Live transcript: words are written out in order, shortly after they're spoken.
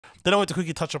Then I want to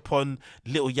quickly touch upon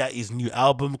Lil Yachty's new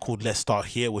album called Let's Start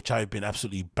Here, which I've been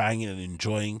absolutely banging and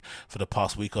enjoying for the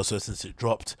past week or so since it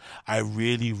dropped. I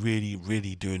really, really,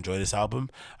 really do enjoy this album.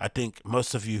 I think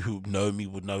most of you who know me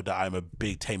would know that I'm a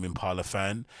big Tame Impala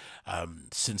fan.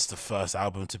 Since the first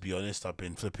album, to be honest, I've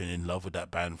been flipping in love with that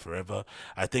band forever.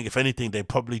 I think, if anything, they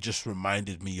probably just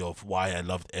reminded me of why I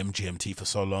loved MGMT for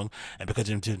so long. And because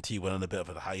MGMT went on a bit of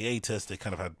a hiatus, they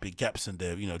kind of had big gaps in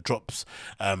their, drops.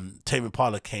 Tame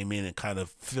Impala came in and kind of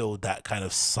filled that kind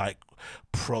of psych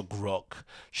prog rock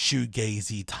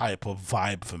shoegazy type of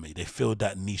vibe for me. They filled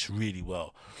that niche really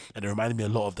well, and it reminded me a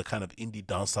lot of the kind of indie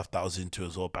dance stuff that I was into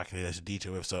as well back in the days of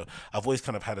DJ with. So I've always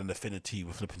kind of had an affinity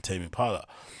with flipping Tame Impala.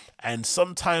 And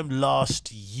sometime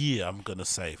last year, I'm gonna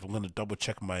say, if I'm gonna double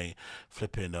check my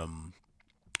flipping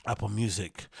Apple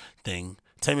Music thing,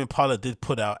 Tame Impala did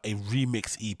put out a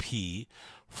remix EP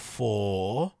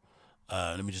for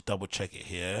let me just double check it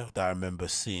here, that I remember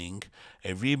seeing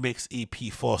a remix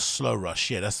EP for Slow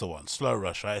Rush. Yeah, that's the one, Slow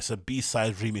Rush, right? It's a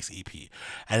B-side remix EP,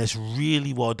 and it's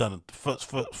really well done.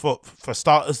 For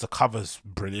starters, the cover's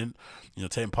brilliant.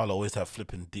 Tame Impala always have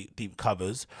flipping deep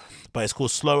covers, but it's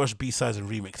called Slow Rush B-sides and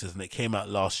remixes, and it came out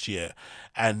last year.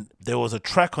 And there was a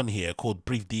track on here called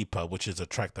Breathe Deeper, which is a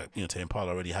track that Tame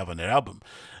Impala already have on their album,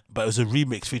 but it was a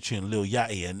remix featuring Lil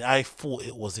Yachty, and I thought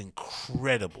it was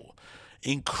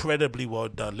incredibly well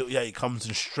done. Lil Yachty comes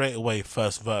in straight away,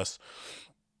 first verse,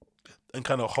 and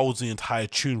kind of holds the entire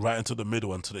tune right into the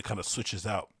middle until it kind of switches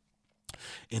out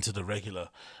into the regular,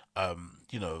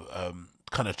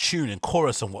 kind of tune and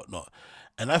chorus and whatnot.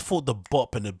 And I thought the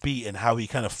bop and the beat and how he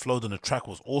kind of flowed on the track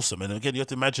was awesome. And again, you have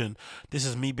to imagine, this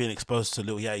is me being exposed to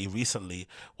Lil Yachty recently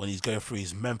when he's going through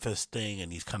his Memphis thing,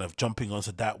 and he's kind of jumping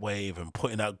onto that wave and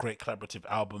putting out great collaborative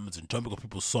albums and jumping on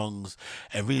people's songs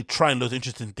and really trying those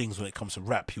interesting things when it comes to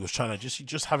rap. He was trying to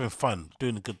just having fun,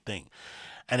 doing a good thing.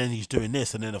 And then he's doing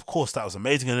this, and then of course that was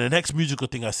amazing. And the next musical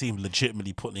thing I see him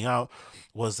legitimately putting out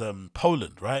was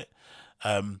Poland, right?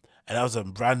 And that was a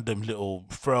random little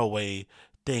throwaway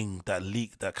thing that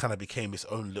leaked that kind of became its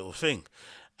own little thing.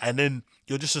 And then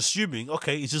you're just assuming,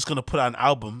 okay, he's just gonna put out an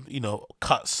album,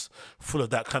 cuts full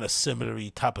of that kind of similar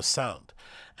type of sound.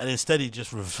 And instead he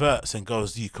just reverts and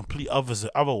goes the complete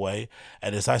other way,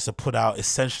 and decides to put out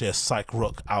essentially a psych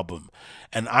rock album.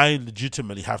 And I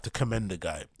legitimately have to commend the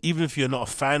guy. Even if you're not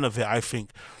a fan of it, I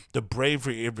think the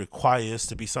bravery it requires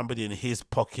to be somebody in his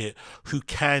pocket who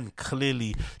can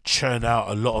clearly churn out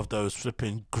a lot of those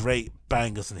flipping great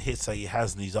bangers and hits that he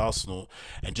has in his arsenal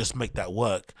and just make that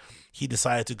work. He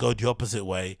decided to go the opposite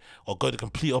way, or go the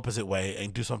complete opposite way,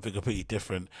 and do something completely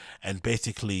different, and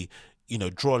basically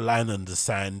draw a line in the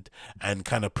sand and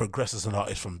kind of progress as an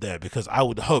artist from there. Because I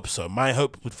would hope so. My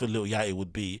hope for Lil Yachty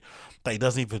would be that he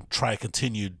doesn't even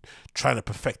continue trying to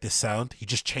perfect this sound. He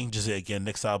just changes it again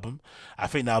next album. I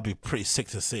think that would be pretty sick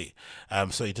to see.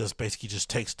 So he just basically just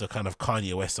takes the kind of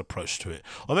Kanye West approach to it.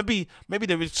 Or maybe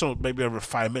there is maybe a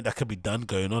refinement that could be done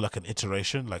going on, like an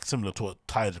iteration, like similar to what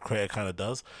Tyler the Creator kind of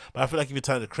does. But I feel like if you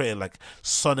Tyler the Creator, like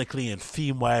sonically and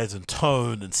theme-wise and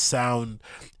tone and sound,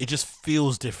 it just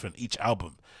feels different each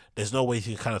album. There's no way you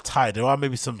can kind of tie. There are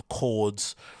maybe some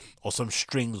chords or some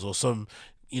strings or some,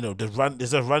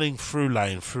 there's a running through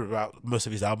line throughout most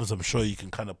of his albums, I'm sure you can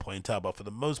kind of point out. But for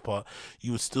the most part,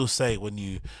 you would still say when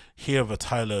you hear of a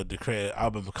Tyler the Creator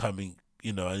album coming,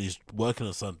 and he's working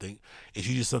on something, it's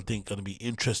usually something going to be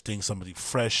interesting, something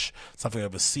fresh, something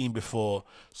I've never seen before.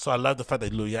 So I love the fact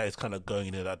that Lil Yachty is kind of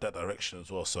going in that direction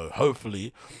as well. So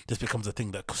hopefully this becomes a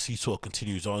thing that he sort of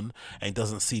continues on and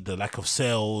doesn't see the lack of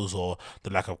sales or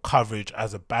the lack of coverage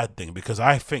as a bad thing. Because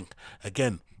I think,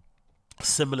 again,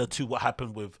 similar to what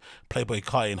happened with Playboy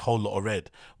Carti and Whole Lot of Red,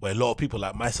 where a lot of people,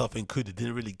 like myself included,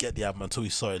 didn't really get the album until we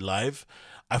saw it live.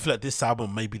 I feel like this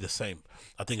album may be the same.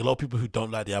 I think a lot of people who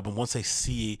don't like the album, once they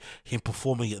see him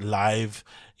performing it live,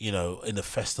 in a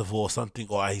festival or something,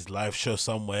 or at his live show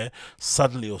somewhere,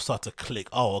 suddenly it'll start to click.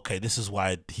 Oh, okay, this is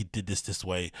why he did this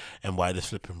way and why this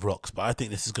flipping rocks. But I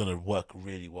think this is going to work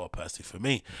really well personally for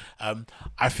me.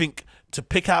 I think to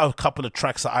pick out a couple of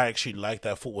tracks that I actually liked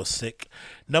that I thought was sick.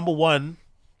 Number one,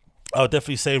 I would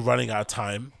definitely say Running Out of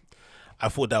Time. I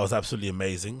thought that was absolutely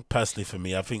amazing. Personally, for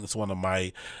me, I think it's one of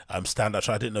my standout tracks.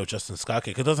 I didn't know Justin Sky,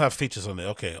 because it doesn't have features on it.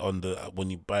 Okay, on the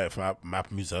when you buy it from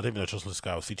Map Music, I didn't even know Justin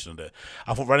Sky was featured on there.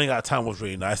 I thought Running Out of Time was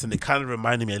really nice, and it kind of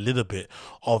reminded me a little bit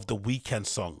of the Weeknd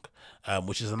song,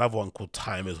 which is another one called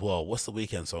Time as well. What's the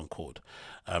Weeknd song called?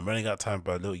 Running Out of Time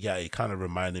by Lil Yachty. It kind of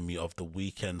reminded me of the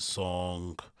Weeknd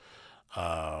song.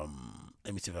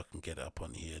 Let me see if I can get it up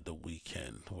on here. The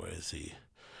Weeknd. Where is he?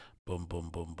 Boom, boom,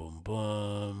 boom, boom,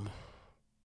 boom.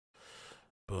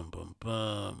 Boom, boom,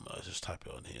 boom. I'll just type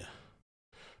it on here.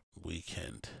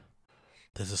 Weekend.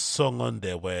 There's a song on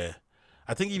there where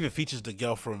I think it even features the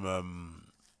girl from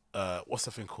what's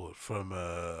the thing called from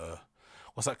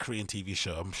what's that Korean TV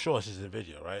show? I'm sure she's in the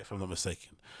video, right? If I'm not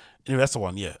mistaken. Anyway, that's the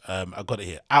one. Yeah, I got it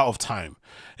here. Out of Time.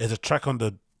 There's a track on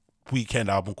the Weekend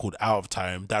album called Out of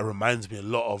Time that reminds me a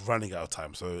lot of Running Out of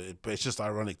Time. But it's just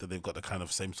ironic that they've got the kind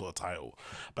of same sort of title.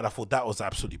 But I thought that was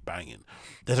absolutely banging.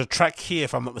 There's a track here,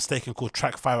 if I'm not mistaken, called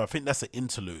Track 5. I think that's an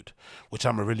interlude, which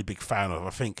I'm a really big fan of.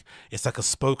 I think it's like a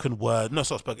spoken word. No,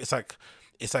 it's not spoken.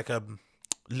 It's like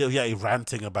Lil Yachty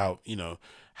ranting about,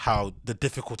 how the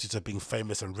difficulties of being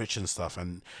famous and rich and stuff,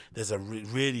 and there's a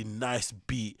really nice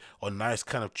beat or nice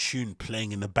kind of tune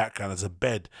playing in the background as a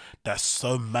bed that's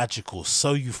so magical,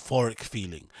 so euphoric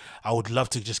feeling. I would love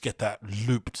to just get that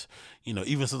looped,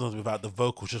 even sometimes without the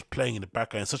vocals, just playing in the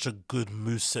background. It's such a good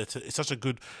mood setter. It's such a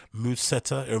good mood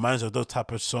setter. It reminds me of those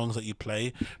type of songs that you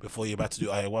play before you're about to do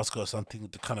ayahuasca or something,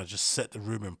 to kind of just set the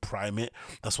room and prime it.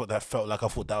 That's what that felt like. I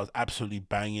thought that was absolutely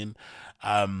banging.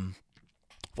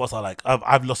 What I like,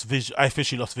 I've lost vision. I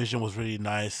officially lost vision was really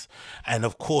nice, and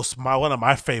of course, one of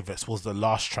my favorites was the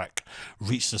last track,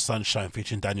 "Reach the Sunshine"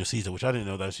 featuring Daniel Caesar, which I didn't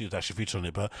know that she was actually featured on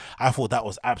it, but I thought that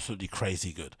was absolutely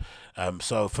crazy good.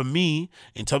 So for me,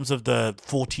 in terms of the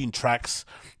 14 tracks,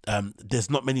 there's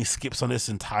not many skips on this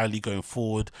entirely going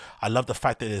forward. I love the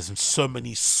fact that there's so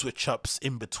many switch ups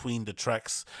in between the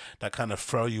tracks that kind of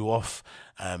throw you off,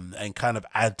 and kind of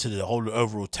add to the whole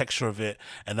overall texture of it.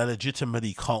 And I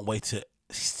legitimately can't wait to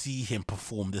see him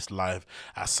perform this live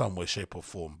at some way, shape or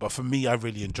form. But for me, I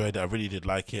really enjoyed it. I really did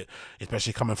like it,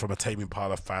 especially coming from a Tame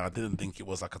Impala fan. I didn't think it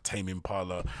was like a Tame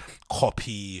Impala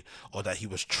copy or that he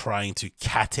was trying to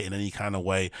cat it in any kind of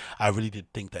way. I really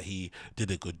did think that he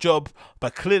did a good job,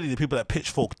 but clearly the people at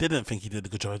Pitchfork didn't think he did a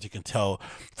good job. As you can tell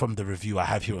from the review I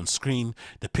have here on screen,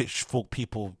 the Pitchfork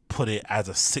people put it as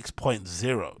a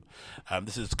 6.0.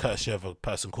 This is courtesy of a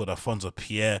person called Alfonso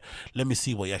Pierre. Let me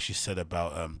see what he actually said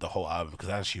about the whole album, because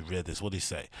I actually read this. What did he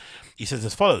say? He says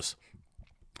as follows.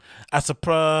 At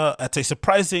a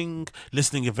surprising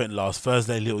listening event last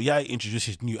Thursday, Lil Yachty introduced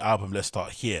his new album, Let's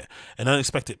Start Here, an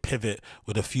unexpected pivot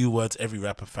with a few words every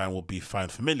rapper fan will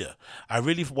find familiar. I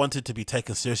really wanted to be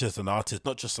taken seriously as an artist,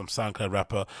 not just some SoundCloud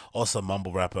rapper or some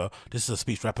mumble rapper. This is a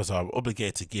speech rappers are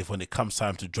obligated to give when it comes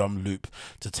time to drum loop,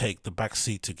 to take the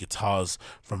backseat to guitars,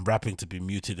 from rapping to be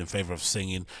muted in favor of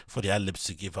singing, for the ad-libs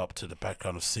to give up to the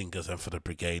background of singers, and for the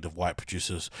brigade of white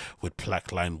producers with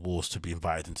plaque-lined walls to be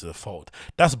invited into the fold.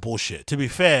 That's bullshit. To be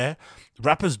fair,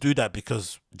 rappers do that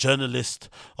because journalists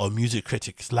or music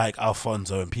critics like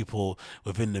Alfonso and people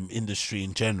within the industry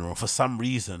in general, for some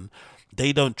reason,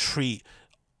 they don't treat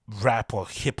rap or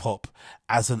hip hop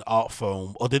as an art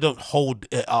form, or they don't hold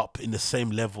it up in the same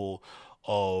level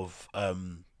of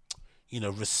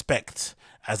respect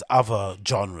as other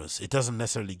genres. It doesn't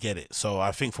necessarily get it. So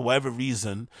I think for whatever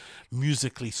reason,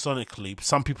 musically, sonically,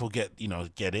 some people get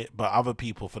it, but other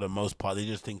people, for the most part, they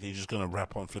just think they're just gonna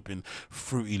rap on flipping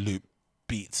Fruity Loop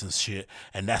beats and shit,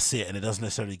 and that's it. And it doesn't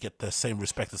necessarily get the same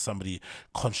respect as somebody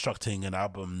constructing an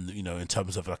album, in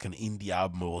terms of like an indie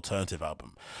album or alternative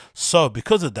album. So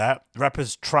because of that,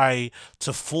 rappers try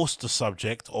to force the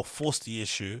subject or force the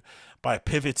issue by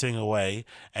pivoting away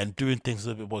and doing things a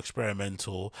little bit more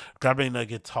experimental, grabbing a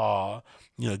guitar,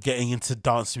 getting into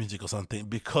dance music or something,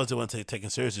 because they want to be taken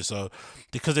seriously. So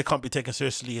because they can't be taken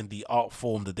seriously in the art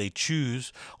form that they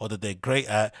choose or that they're great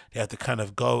at, they have to kind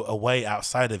of go away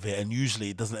outside of it, and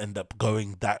usually it doesn't end up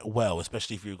going that well,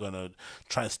 especially if you're going to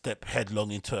try and step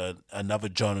headlong into another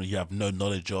genre you have no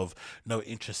knowledge of, no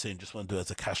interest in, just want to do it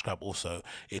as a cash grab. Also,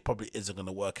 it probably isn't going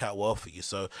to work out well for you.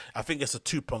 So I think it's a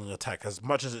two-pronged attack. As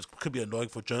much as it could be annoying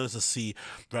for journalists to see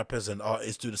rappers and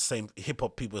artists do the same,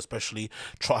 hip-hop people especially,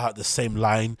 try out the same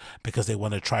line because they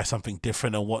want to try something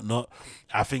different and whatnot,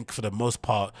 I think for the most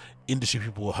part, industry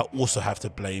people will also have to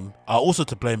blame, are also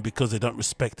to blame, because they don't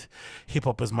respect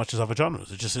hip-hop as much as other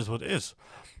genres. It just is what it is.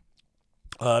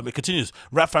 It continues.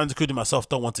 Rap fans, including myself,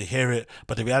 don't want to hear it,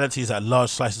 but the reality is that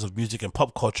large slices of music and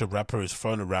pop culture, rapper is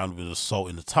thrown around with a salt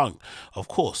in the tongue. Of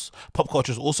course, pop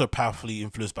culture is also powerfully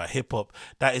influenced by hip hop.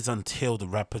 That is until the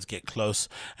rappers get close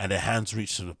and their hands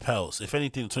reach to the lapels. If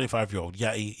anything, 25-year-old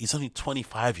Yachty, he's only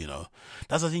 25,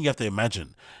 That's the thing you have to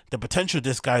imagine. The potential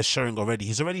this guy is showing already.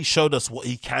 He's already showed us what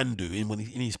he can do in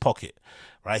his pocket.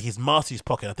 Right, he's mastered his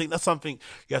pocket. I think that's something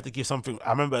you have to give something. I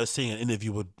remember seeing an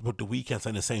interview with The Weeknd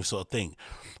saying the same sort of thing,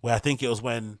 where I think it was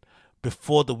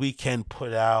before The Weeknd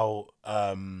put out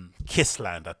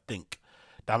Kissland. I think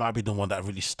that might be the one that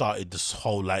really started this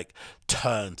whole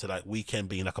turn to Weeknd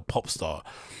being like a pop star.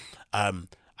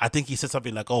 I think he said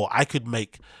something like, "Oh, I could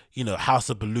make, House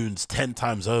of Balloons 10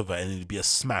 times over and it'd be a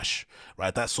smash,"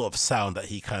 right? That sort of sound that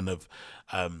he kind of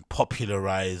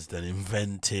popularized and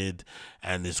invented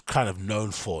and is kind of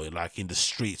known for, like in the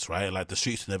streets, right? Like the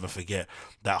streets will never forget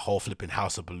that whole flipping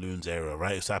House of Balloons era,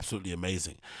 right? It's absolutely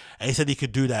amazing. And he said he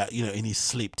could do that, in his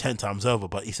sleep 10 times over.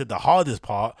 But he said the hardest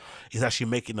part is actually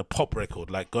making a pop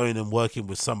record, like going and working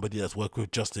with somebody that's worked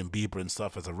with Justin Bieber and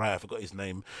stuff as a writer. I forgot his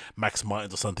name, Max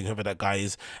Martins or something, whoever that guy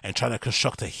is, and trying to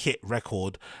construct a hit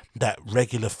record that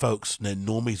regular folks,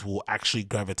 normies, will actually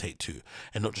gravitate to,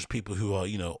 and not just people who are,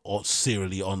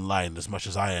 serially online as much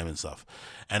as I am and stuff.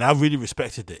 And I really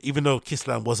respected it, even though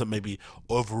Kissland wasn't maybe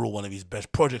overall one of his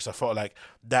best projects. I felt like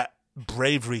that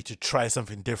bravery to try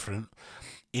something different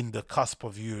in the cusp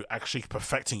of you actually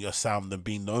perfecting your sound and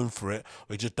being known for it,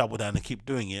 or you just double down and keep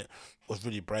doing it, was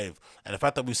really brave. And the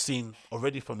fact that we've seen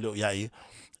already from Lil Yachty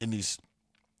in his,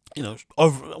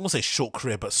 over, I won't say short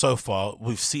career, but so far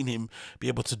we've seen him be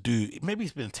able to do, maybe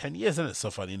it's been 10 years, isn't it,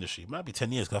 so far in the industry? It might be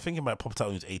 10 years, because I think he might have popped out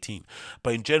when he was 18.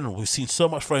 But in general, we've seen so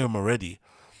much from him already.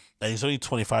 And he's only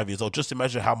 25 years old. Just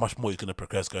imagine how much more he's going to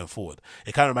progress going forward.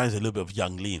 It kind of reminds me a little bit of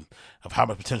Young Lean, of how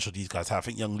much potential these guys have. I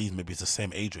think Young Lean maybe is the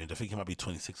same age range. I think he might be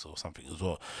 26 or something as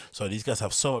well. So these guys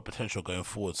have so much potential going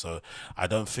forward. So I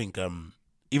don't think,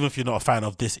 even if you're not a fan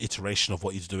of this iteration of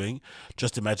what he's doing,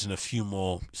 just imagine a few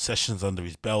more sessions under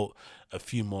his belt, a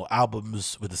few more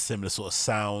albums with a similar sort of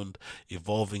sound,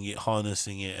 evolving it,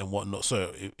 harnessing it and whatnot.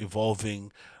 So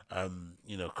evolving,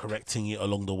 correcting it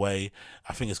along the way.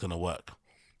 I think it's going to work.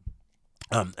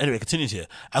 Anyway, continues here.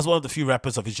 As one of the few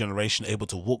rappers of his generation able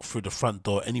to walk through the front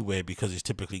door anywhere because his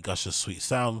typically gushers sweet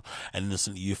sound and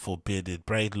innocently youthful bearded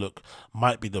braid look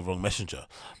might be the wrong messenger.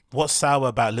 What's sour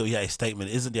about Lil Yachty's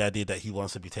statement isn't the idea that he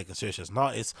wants to be taken seriously as an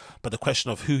artist, but the question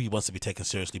of who he wants to be taken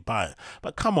seriously by.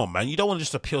 But come on, man, you don't want to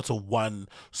just appeal to one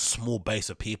small base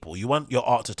of people. You want your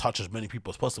art to touch as many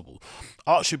people as possible.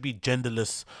 Art should be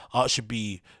genderless. Art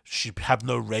should have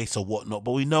no race or whatnot.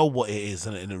 But we know what it is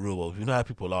in the real world. We know how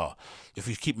people are. If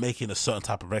you keep making a certain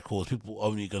type of records, people are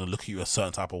only going to look at you a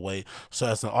certain type of way. So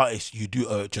as an artist, you do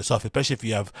owe it yourself, especially if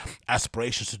you have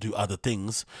aspirations to do other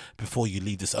things before you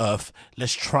leave this earth.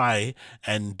 Let's try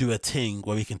and do a thing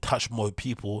where we can touch more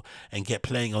people and get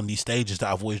playing on these stages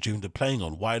that I've always dreamed of playing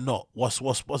on. Why not? What's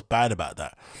bad about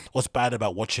that? What's bad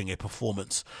about watching a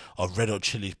performance of Red Hot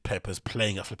Chili Peppers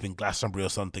playing at flipping Glastonbury or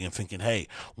something and thinking, hey,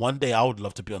 one day I would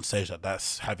love to be on stage like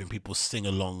that's having people sing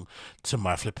along to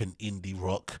my flipping indie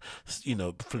rock,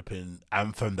 flipping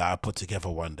anthem that I put together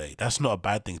one day. That's not a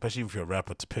bad thing, especially if you're a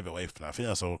rapper, to pivot away from that. I think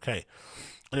that's okay.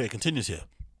 Anyway, it continues here.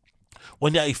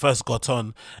 When Yachty first got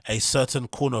on, a certain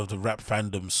corner of the rap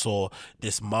fandom saw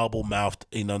this marble-mouthed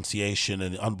enunciation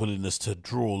and unwillingness to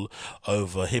drool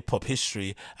over hip-hop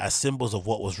history as symbols of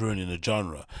what was ruining the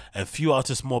genre. And few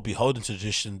artists more beholden to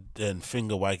tradition than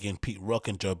finger-wagging Pete Rock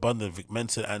and Joe Budden, Vic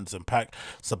Mensa, Anderson .Paak,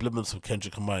 Subliminals from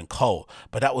Kendrick Lamar and Cole.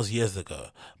 But that was years ago.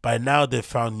 By now, they've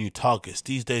found new targets.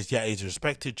 These days, Yachty is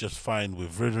respected just fine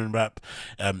with rhythm rap.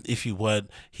 If you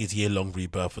weren't, his year-long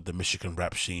rebirth of the Michigan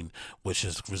rap scene, which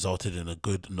has resulted in a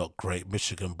good, not great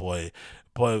Michigan boy.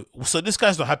 So this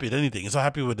guy's not happy with anything. He's not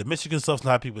happy with the Michigan stuff,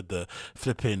 not happy with the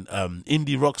flipping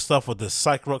indie rock stuff or the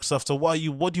psych rock stuff. So what do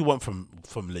you want from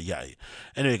Lil Yachty?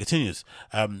 Anyway, it continues.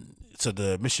 So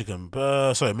the Michigan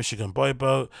boy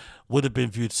boat would have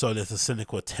been viewed solely as a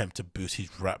cynical attempt to boost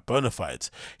his rap bona fides.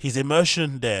 His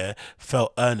immersion there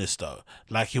felt earnest though,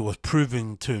 like he was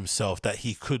proving to himself that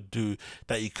he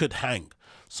could hang.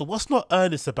 So what's not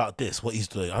earnest about this, what he's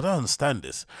doing? I don't understand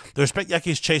this. The respect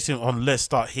Yachty is chasing on Let's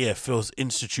Start Here feels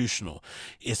institutional.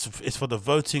 It's for the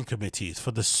voting committees,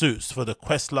 for the suits, for the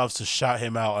Questloves to shout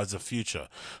him out as a future,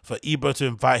 for Ebro to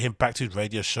invite him back to his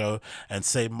radio show and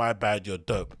say, my bad, you're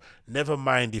dope. Never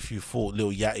mind if you thought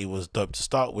Lil Yachty was dope to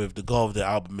start with, the goal of the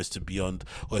album is to beyond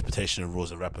all expectation of rules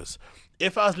and rappers.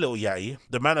 If I was Lil Yachty,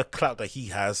 the amount of clout that he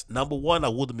has, number one, I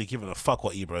wouldn't be giving a fuck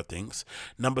what Ebro thinks.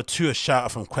 Number two, a shout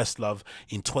out from Questlove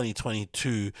in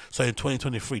 2022, so in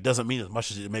 2023, doesn't mean as much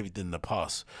as it maybe did in the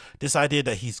past. This idea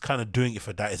that he's kind of doing it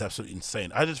for that is absolutely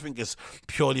insane. I just think it's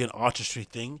purely an artistry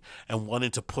thing and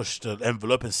wanting to push the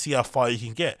envelope and see how far you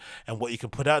can get and what you can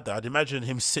put out there. I'd imagine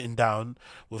him sitting down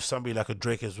with somebody like a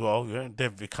Drake as well.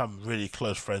 They've become really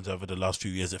close friends over the last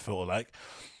few years, it felt like.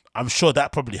 I'm sure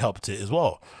that probably helped it as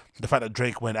well. The fact that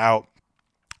Drake went out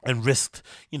and risked,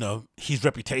 his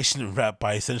reputation in rap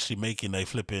by essentially making a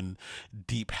flipping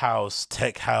deep house,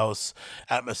 tech house,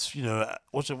 what's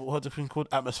the thing called?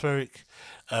 Atmospheric,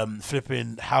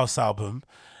 flipping house album,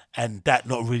 and that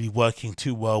not really working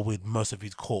too well with most of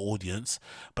his core audience.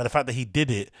 But the fact that he did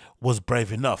it was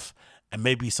brave enough. and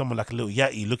maybe someone like a Lil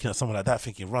Yachty looking at someone like that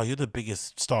thinking, right, you're the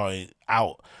biggest star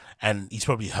out, and he's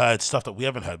probably heard stuff that we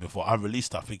haven't heard before, unreleased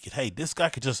stuff, thinking, hey, this guy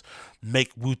could just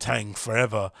make Wu-Tang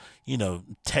forever,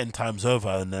 10 times over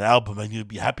in an album, and you'd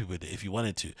be happy with it if you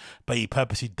wanted to. But he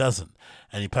purposely doesn't,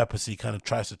 and he purposely kind of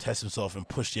tries to test himself and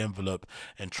push the envelope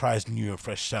and tries new and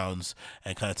fresh sounds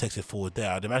and kind of takes it forward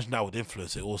there. I'd imagine that would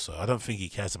influence it also. I don't think he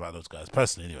cares about those guys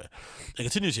personally anyway. It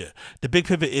continues here. The big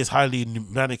pivot is highly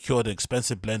manicured and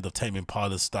expensive blend of Tame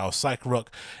Impala style psych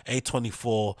rock,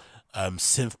 A24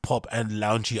 synth pop and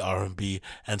loungy R&B,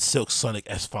 and Silk Sonic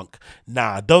S-Funk.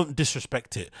 Nah, don't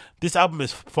disrespect it. This album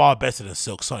is far better than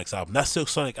Silk Sonic's album. That Silk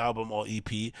Sonic album or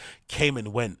EP came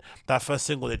and went. That first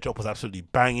single they dropped was absolutely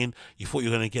banging. You thought you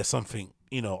were going to get something,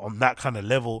 on that kind of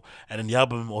level, and then the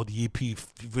album or the EP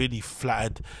really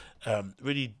flattered,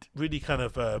 really kind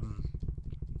of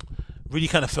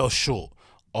fell short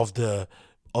of the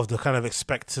kind of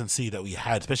expectancy that we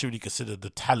had, especially when you consider the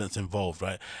talents involved,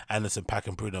 right? Anderson .Paak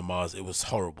and Bruno Mars. It was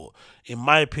horrible. In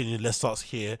my opinion, Let's Start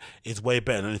Here is way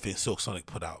better than anything Silk Sonic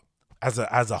put out as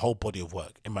a whole body of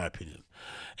work, in my opinion.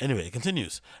 Anyway, it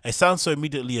continues. It sounds so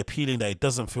immediately appealing that it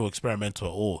doesn't feel experimental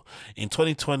at all. In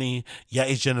 2020,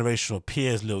 Yachty's generational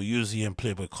peers, Lil Uzi and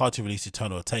Playboi Carti, released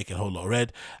Eternal Take and Whole Lot of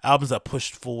Red, albums that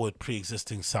pushed forward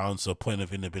pre-existing sounds to a point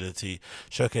of inability,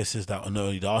 showcases that not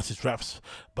only the artist raps,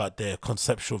 but their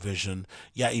conceptual vision.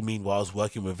 Yachty, meanwhile, is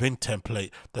working within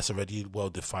template that's already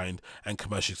well-defined and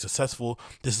commercially successful.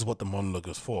 This is what the monologue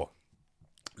is for.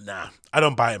 Nah, I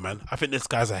don't buy it, man. I think this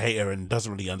guy's a hater and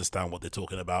doesn't really understand what they're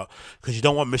talking about, because you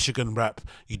don't want Michigan rap.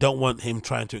 You don't want him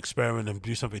trying to experiment and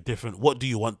do something different. What do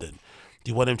you want then? Do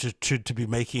you want him to be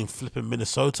making flipping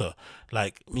Minnesota,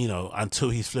 like, until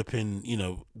he's flipping,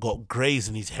 got grays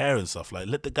in his hair and stuff? Like,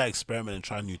 let the guy experiment and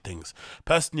try new things.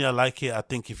 Personally, I like it. I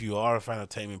think if you are a fan of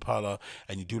Tame Impala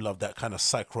and you do love that kind of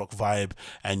psych rock vibe,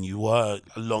 and you were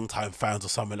a long time fans of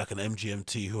something like an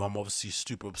MGMT, who I'm obviously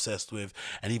super obsessed with,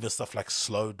 and even stuff like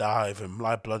Slow Dive and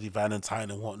My Bloody Valentine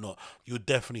and whatnot, you'll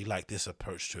definitely like this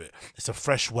approach to it. It's a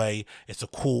fresh way. It's a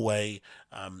cool way.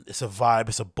 It's a vibe.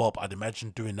 It's a bop. I'd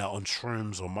imagine doing that on shrooms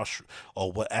or mushroom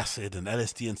or what acid and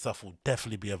LSD and stuff will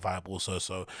definitely be a vibe also.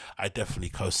 So I definitely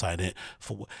co-sign it.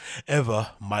 For whatever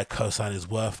my co-sign is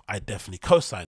worth, I definitely co-sign